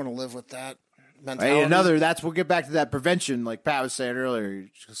to live with that mentality. Hey, we'll get back to that prevention, like Pat was saying earlier. You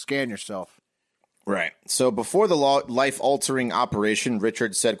just scan yourself. Right. So before the life-altering operation,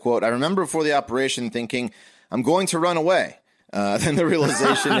 Richard said, quote, I remember before the operation thinking, I'm going to run away. Then the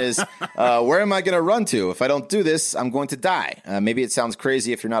realization is, where am I going to run to? If I don't do this, I'm going to die. Maybe it sounds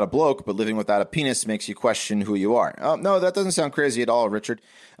crazy if you're not a bloke, but living without a penis makes you question who you are. Oh, no, that doesn't sound crazy at all, Richard.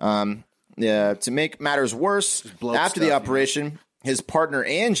 To make matters worse, after the operation, his partner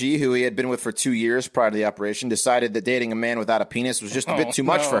Angie, who he had been with for 2 years prior to the operation, decided that dating a man without a penis was just a bit too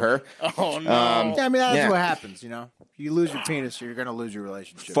much for her. Oh, no. I mean, that's what happens, You lose your penis, you're going to lose your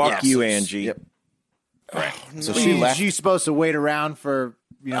relationship. Fuck you, Angie. Yep. Right. So she left. She's supposed to wait around for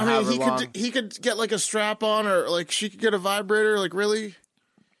however long. He could get like a strap on, or like she could get a vibrator. Like really?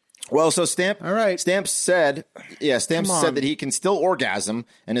 Well, so Stamp. All right. Stamp said that he can still orgasm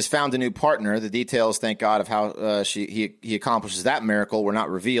and has found a new partner. The details, thank God, of how he accomplishes that miracle were not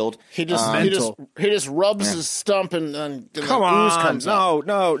revealed. He just rubs his stump and then come on, ooze comes up.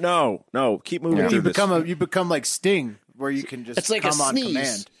 No. Keep moving. You become like Sting, where you can just it's like come a on sneeze.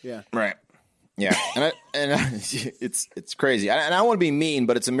 command. Yeah. Right. Yeah, and it's crazy. And I don't want to be mean,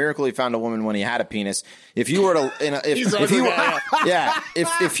 but it's a miracle he found a woman when he had a penis. If you were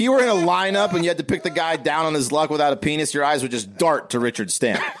if you were in a lineup and you had to pick the guy down on his luck without a penis, your eyes would just dart to Richard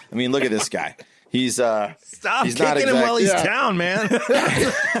Stamp. I mean, look at this guy. He's stop he's kicking him while he's down, man.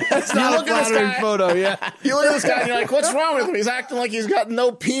 That's not a flattering photo. Yeah, you look at this guy and you're like, what's wrong with him? He's acting like he's got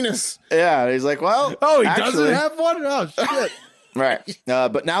no penis. Yeah, he's like, well, he doesn't have one. Oh shit. Right.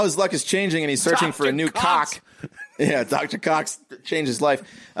 But now his luck is changing and he's searching for a new cock. Yeah, Dr. Cox changed his life.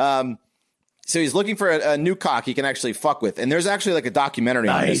 So he's looking for a new cock he can actually fuck with, and there's actually like a documentary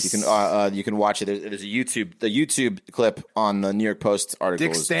on this. You can watch it. There's a YouTube clip on the New York Post article.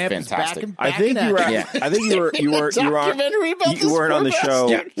 Dick Stamp fantastic. Is I think you were you weren't on the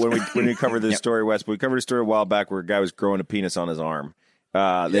show when we covered this story, Wes. But we covered a story a while back where a guy was growing a penis on his arm.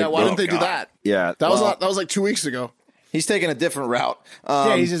 Why didn't they do that? Yeah, that was like 2 weeks ago. He's taking a different route.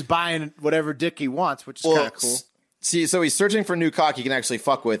 He's just buying whatever dick he wants, which is kind of cool. See, so he's searching for a new cock he can actually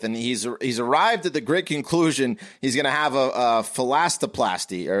fuck with, and he's arrived at the great conclusion he's going to have a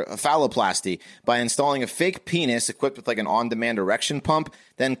phalloplasty or a phalloplasty by installing a fake penis equipped with like an on-demand erection pump,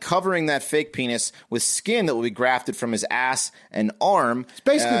 then covering that fake penis with skin that will be grafted from his ass and arm. It's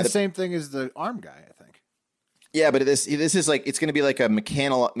basically the same thing as the arm guy, I think. Yeah, but this is like it's going to be like a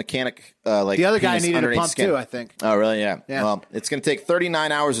mechanic like the other guy penis needed a pump skin. too, I think. Oh, really? Yeah. Well, it's going to take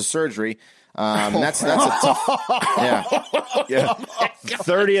 39 hours of surgery. That's a tough. Yeah.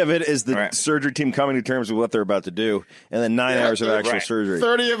 30 of it is the surgery team coming to terms with what they're about to do, and then 9 hours of actual surgery.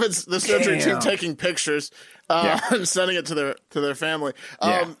 30 of it's the surgery team taking pictures and sending it to their family.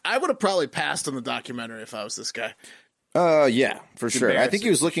 I would have probably passed on the documentary if I was this guy. Yeah, for sure. I think he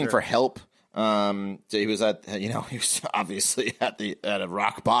was looking for help. He was he was obviously at a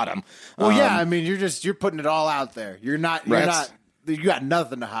rock bottom. Well, I mean, you're putting it all out there. You're not. You got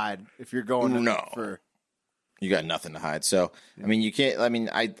nothing to hide if you're going for. You got nothing to hide. So, I mean, you can't. I mean,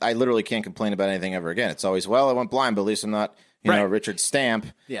 I literally can't complain about anything ever again. It's always, I went blind, but at least I'm not, Richard Stamp,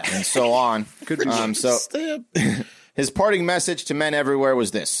 and so on. Stamp. His parting message to men everywhere was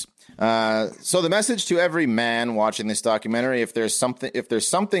this. So the message to every man watching this documentary: if there's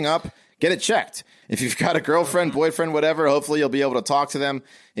something up, get it checked. If you've got a girlfriend, boyfriend, whatever, hopefully you'll be able to talk to them.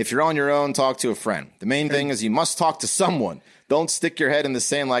 If you're on your own, talk to a friend. The main thing is you must talk to someone. Don't stick your head in the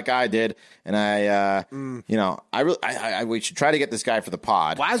sand like I did. And we should try to get this guy for the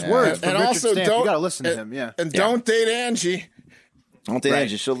pod. Wise words. And Richard also, Stamp. You got to listen to him. Yeah. And don't date Angie. Don't date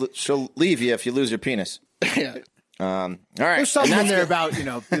Angie. She'll leave you if you lose your penis. Yeah. All right. There's something in there about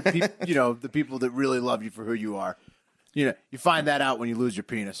the people that really love you for who you are. You find that out when you lose your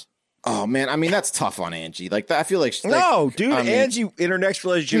penis. Oh man, I mean that's tough on Angie. Like I feel like Angie in her next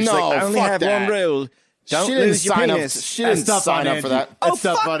relationship, I only have one rule. Don't lose your penis. She didn't sign up for that. Oh,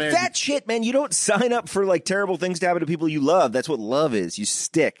 fuck that shit, man. You don't sign up for like terrible things to happen to people you love. That's what love is. You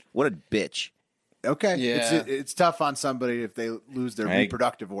stick. What a bitch. Okay. Yeah. It's tough on somebody if they lose their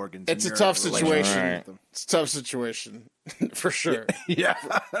reproductive organs. It's a tough situation. Right. It's a tough situation for sure. Yeah.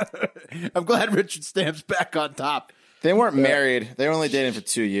 I'm glad Richard Stamp's back on top. They weren't married. They were only dating for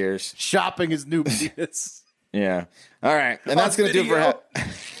 2 years. Shopping his new penis. Yeah. All right. And that's going to do it for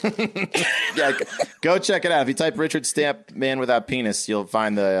go check it out. If you type Richard Stamp man without penis, you'll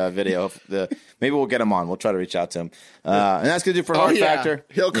find the video. Maybe we'll get him on. We'll try to reach out to him. And that's going to do it for Hard Factor.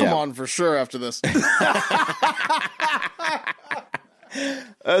 He'll come on for sure after this.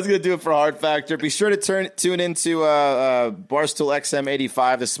 That's going to do it for Hard Factor. Be sure to tune into Barstool XM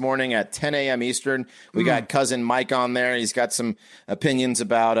 85 this morning at 10 a.m. Eastern. We got cousin Mike on there. He's got some opinions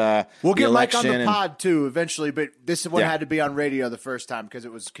about we'll get Mike on the pod, too, eventually. But this one had to be on radio the first time because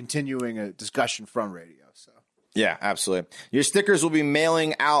it was continuing a discussion from radio. So yeah, absolutely. Your stickers will be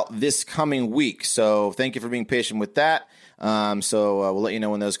mailing out this coming week. So thank you for being patient with that. We'll let you know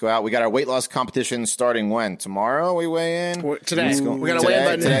when those go out. We got our weight loss competition starting when? Tomorrow we weigh in? Today. We got to weigh in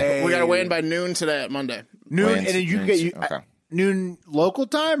by noon. We got to weigh in by noon today at Monday. Noon, and then you get noon local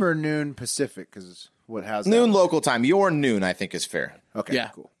time or noon Pacific? Because noon local time. Your noon, I think, is fair. Okay,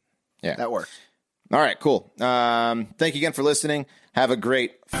 cool. Yeah, that works. All right, cool. Thank you again for listening. Have a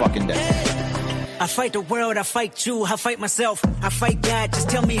great fucking day. I fight the world, I fight you, I fight myself, I fight God, just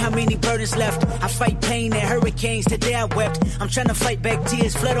tell me how many burdens left. I fight pain and hurricanes, today I wept. I'm trying to fight back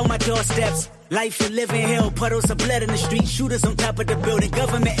tears, flood on my doorsteps. Life you live in hell, puddles of blood in the street, shooters on top of the building,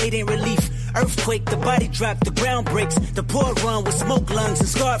 government aid ain't relief. Earthquake, the body drop, the ground breaks, the poor run with smoke lungs and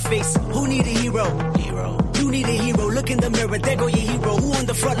scarred face. Who need a hero? You need a hero, look in the mirror, there go your hero. Who on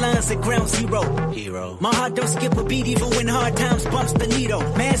the front lines at ground zero? My heart don't skip a beat even when hard times bumps the needle.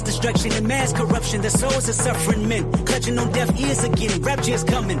 Mass destruction and mass corruption, the souls of suffering men. Clutching on deaf ears again, rapture is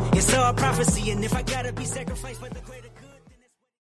coming. It's all prophecy, and if I gotta be sacrificed by the great